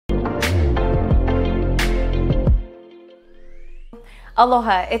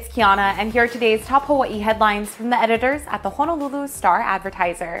Aloha, it's Kiana, and here are today's top Hawaii headlines from the editors at the Honolulu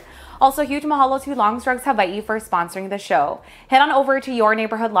Star-Advertiser. Also, huge mahalo to Longs Drugs Hawaii for sponsoring the show. Head on over to your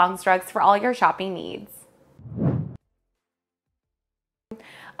neighborhood Longs Drugs for all your shopping needs.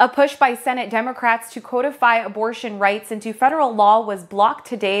 A push by Senate Democrats to codify abortion rights into federal law was blocked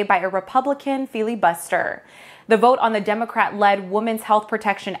today by a Republican filibuster. The vote on the Democrat-led Women's Health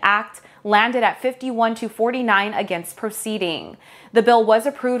Protection Act landed at 51-49 against proceeding. The bill was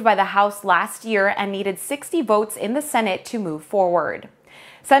approved by the House last year and needed 60 votes in the Senate to move forward.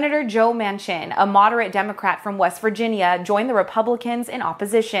 Senator Joe Manchin, a moderate Democrat from West Virginia, joined the Republicans in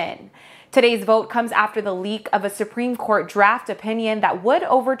opposition. Today's vote comes after the leak of a Supreme Court draft opinion that would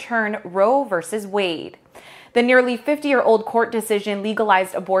overturn Roe v. Wade. The nearly 50-year-old court decision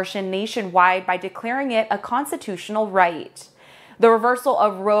legalized abortion nationwide by declaring it a constitutional right. The reversal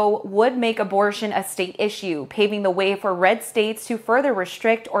of Roe would make abortion a state issue, paving the way for red states to further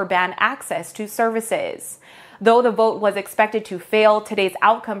restrict or ban access to services. Though the vote was expected to fail, today's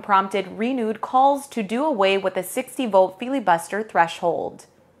outcome prompted renewed calls to do away with the 60-vote filibuster threshold.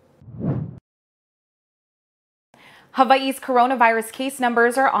 Hawaii's coronavirus case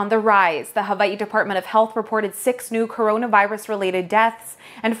numbers are on the rise. The Hawaii Department of Health reported 6 new coronavirus-related deaths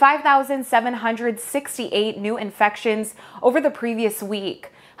and 5,768 new infections over the previous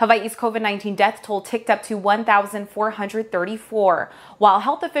week. Hawaii's COVID-19 death toll ticked up to 1,434, while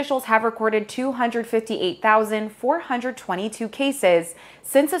health officials have recorded 258,422 cases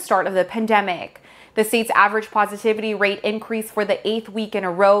since the start of the pandemic. The state's average positivity rate increased for the 8th week in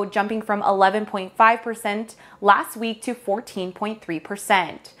a row, jumping from 11.5% last week to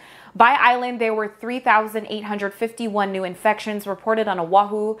 14.3%. By island, there were 3,851 new infections reported on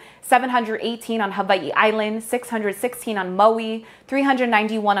Oahu, 718 on Hawaii Island, 616 on Maui,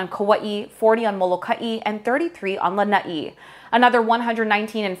 391 on Kauai, 40 on Molokai, and 33 on Lanai. Another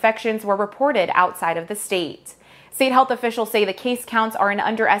 119 infections were reported outside of the state. State health officials say the case counts are an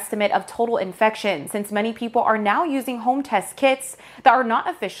underestimate of total infection, since many people are now using home test kits that are not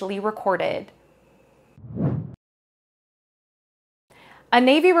officially recorded. A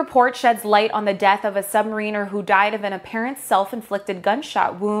Navy report sheds light on the death of a submariner who died of an apparent self-inflicted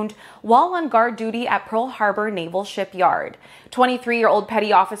gunshot wound while on guard duty at Pearl Harbor Naval Shipyard. 23-year-old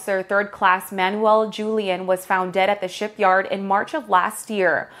Petty Officer 3rd Class Manuel Julian was found dead at the shipyard in March of last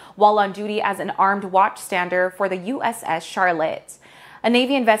year while on duty as an armed watchstander for the USS Charlotte. A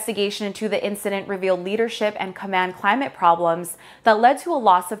Navy investigation into the incident revealed leadership and command climate problems that led to a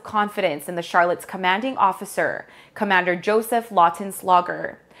loss of confidence in the Charlotte's commanding officer, Commander Joseph Lawton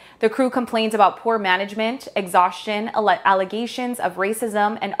Slaughter. The crew complained about poor management, exhaustion, allegations of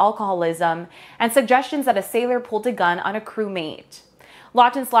racism and alcoholism, and suggestions that a sailor pulled a gun on a crewmate.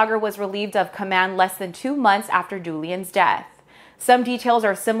 Lawton Slaughter was relieved of command less than 2 months after Julian's death. Some details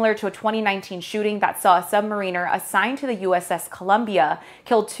are similar to a 2019 shooting that saw a submariner assigned to the USS Columbia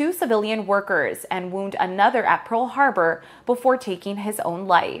kill 2 civilian workers and wound another at Pearl Harbor before taking his own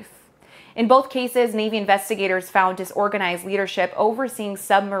life. In both cases, Navy investigators found disorganized leadership overseeing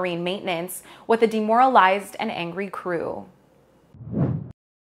submarine maintenance with a demoralized and angry crew.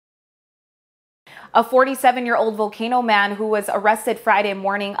 A 47-year-old Volcano man who was arrested Friday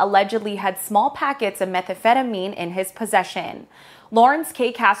morning allegedly had small packets of methamphetamine in his possession. Lawrence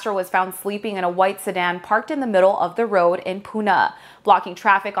K. Castro was found sleeping in a white sedan parked in the middle of the road in Puna, blocking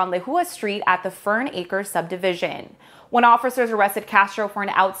traffic on Lehua Street at the Fern Acres subdivision. When officers arrested Castro for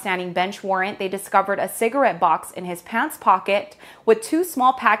an outstanding bench warrant, they discovered a cigarette box in his pants pocket with 2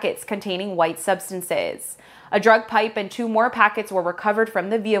 small packets containing white substances. A drug pipe and 2 more packets were recovered from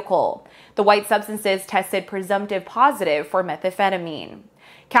the vehicle. The white substances tested presumptive positive for methamphetamine.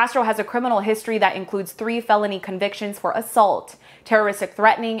 Castro has a criminal history that includes 3 felony convictions for assault, terroristic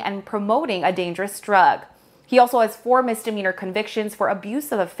threatening, and promoting a dangerous drug. He also has 4 misdemeanor convictions for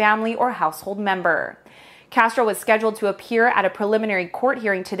abuse of a family or household member. Castro was scheduled to appear at a preliminary court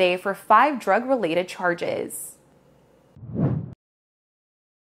hearing today for 5 drug-related charges.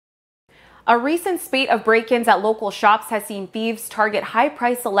 A recent spate of break-ins at local shops has seen thieves target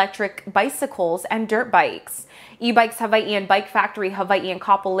high-priced electric bicycles and dirt bikes. E-Bikes Hawaii and Bike Factory Hawaii in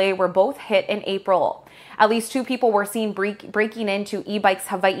Kapolei were both hit in April. At least 2 people were seen breaking into E-Bikes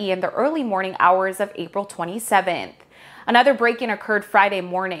Hawaii in the early morning hours of April 27th. Another break-in occurred Friday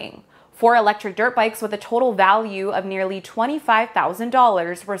morning. 4 electric dirt bikes with a total value of nearly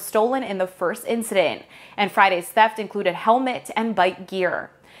 $25,000 were stolen in the first incident, and Friday's theft included helmet and bike gear.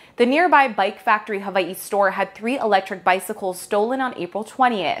 The nearby Bike Factory Hawaii store had 3 electric bicycles stolen on April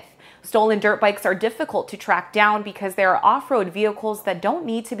 20th. Stolen dirt bikes are difficult to track down because they are off-road vehicles that don't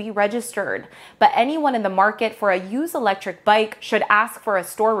need to be registered. But anyone in the market for a used electric bike should ask for a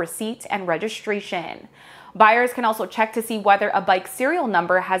store receipt and registration. Buyers can also check to see whether a bike serial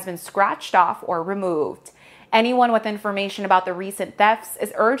number has been scratched off or removed. Anyone with information about the recent thefts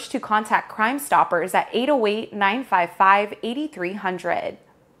is urged to contact Crime Stoppers at 808-955-8300.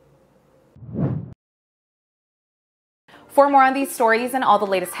 For more on these stories and all the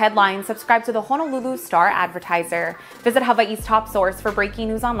latest headlines, subscribe to the Honolulu Star Advertiser. Visit Hawaii's top source for breaking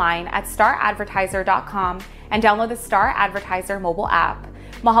news online at staradvertiser.com and download the Star Advertiser mobile app.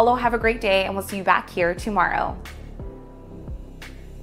 Mahalo, have a great day, and we'll see you back here tomorrow.